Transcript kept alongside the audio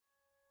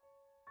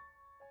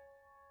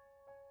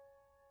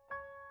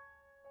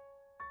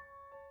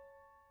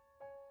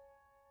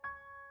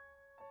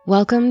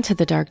Welcome to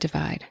The Dark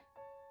Divide,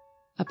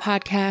 a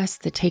podcast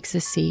that takes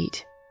a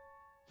seat,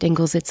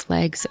 dangles its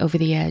legs over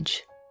the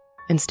edge,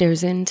 and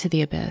stares into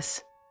the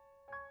abyss.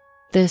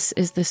 This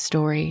is the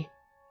story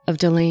of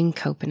Delaine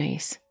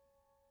Copenace.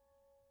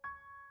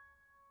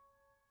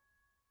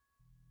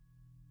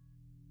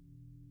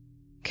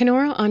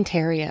 Kenora,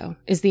 Ontario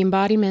is the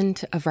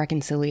embodiment of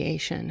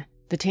reconciliation,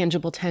 the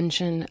tangible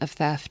tension of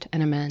theft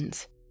and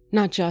amends,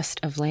 not just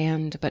of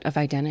land, but of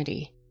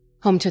identity.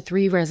 Home to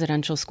 3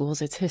 residential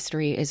schools, its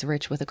history is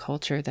rich with a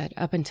culture that,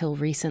 up until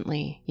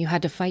recently, you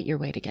had to fight your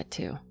way to get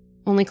to.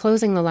 Only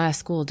closing the last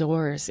school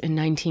doors in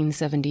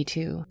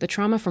 1972, the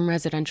trauma from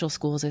residential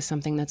schools is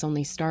something that's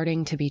only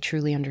starting to be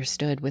truly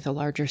understood with a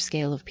larger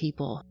scale of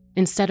people,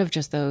 instead of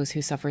just those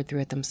who suffered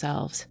through it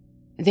themselves.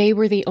 They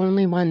were the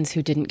only ones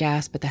who didn't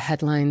gasp at the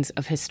headlines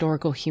of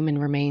historical human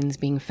remains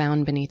being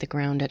found beneath the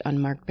ground at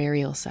unmarked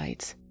burial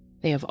sites.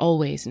 They have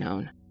always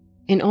known.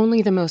 In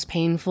only the most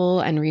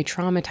painful and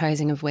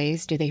re-traumatizing of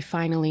ways do they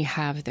finally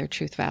have their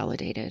truth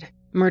validated.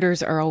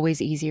 Murders are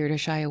always easier to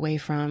shy away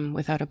from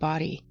without a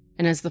body,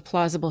 and as the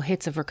plausible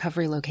hits of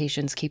recovery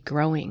locations keep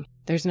growing,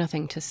 there's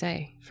nothing to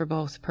say for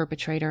both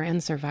perpetrator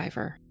and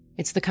survivor.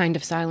 It's the kind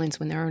of silence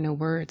when there are no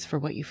words for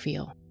what you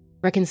feel.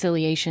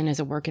 Reconciliation is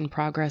a work in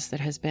progress that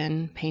has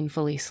been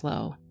painfully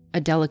slow,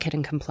 a delicate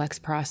and complex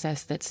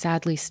process that's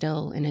sadly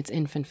still in its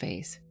infant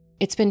phase.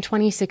 It's been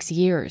 26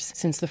 years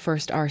since the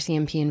first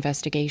RCMP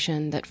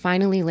investigation that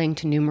finally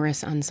linked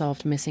numerous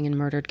unsolved missing and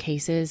murdered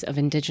cases of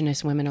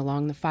Indigenous women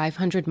along the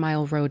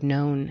 500-mile road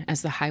known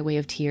as the Highway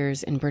of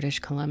Tears in British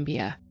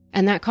Columbia.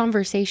 And that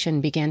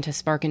conversation began to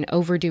spark an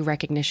overdue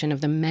recognition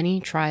of the many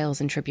trials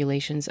and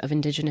tribulations of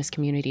Indigenous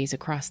communities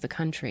across the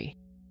country.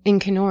 In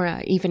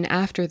Kenora, even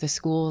after the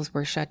schools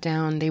were shut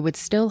down, they would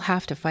still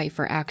have to fight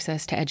for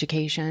access to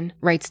education,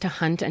 rights to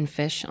hunt and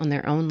fish on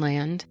their own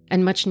land,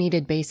 and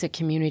much-needed basic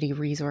community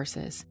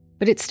resources.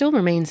 But it still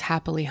remains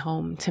happily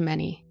home to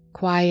many.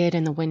 Quiet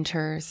in the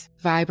winters,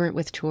 vibrant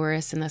with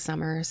tourists in the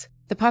summers.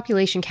 The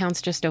population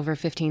counts just over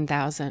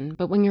 15,000,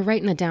 but when you're right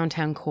in the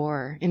downtown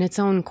core, in its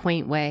own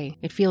quaint way,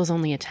 it feels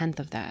only a tenth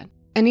of that.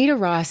 Anita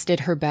Ross did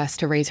her best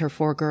to raise her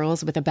 4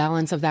 girls with a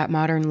balance of that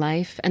modern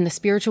life and the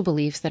spiritual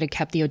beliefs that had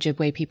kept the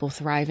Ojibwe people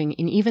thriving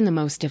in even the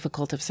most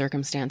difficult of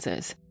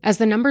circumstances. As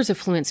the numbers of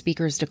fluent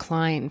speakers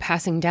decline,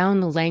 passing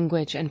down the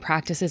language and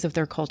practices of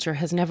their culture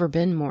has never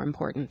been more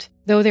important.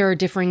 Though there are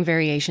differing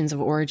variations of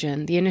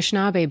origin, the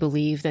Anishinaabe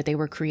believe that they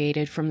were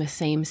created from the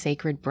same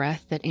sacred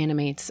breath that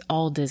animates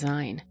all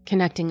design,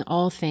 connecting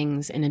all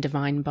things in a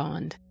divine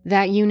bond.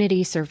 That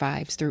unity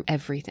survives through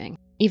everything,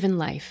 even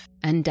life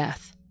and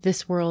death,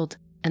 this world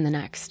and the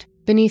next.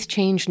 Beneath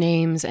changed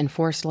names and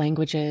forced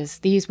languages,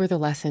 these were the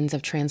lessons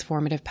of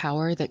transformative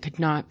power that could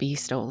not be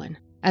stolen.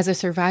 As a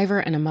survivor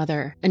and a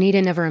mother,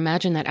 Anita never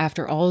imagined that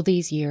after all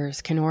these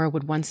years, Kenora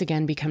would once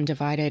again become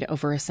divided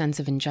over a sense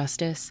of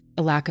injustice,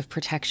 a lack of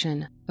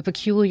protection, a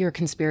peculiar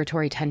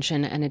conspiratory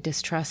tension, and a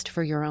distrust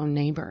for your own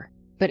neighbor.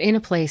 But in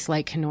a place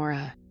like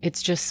Kenora,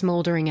 it's just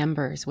smoldering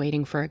embers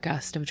waiting for a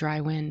gust of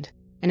dry wind.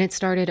 And it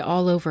started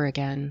all over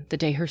again the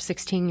day her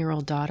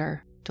 16-year-old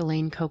daughter,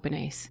 Delaine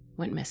Copenace,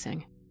 went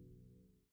missing.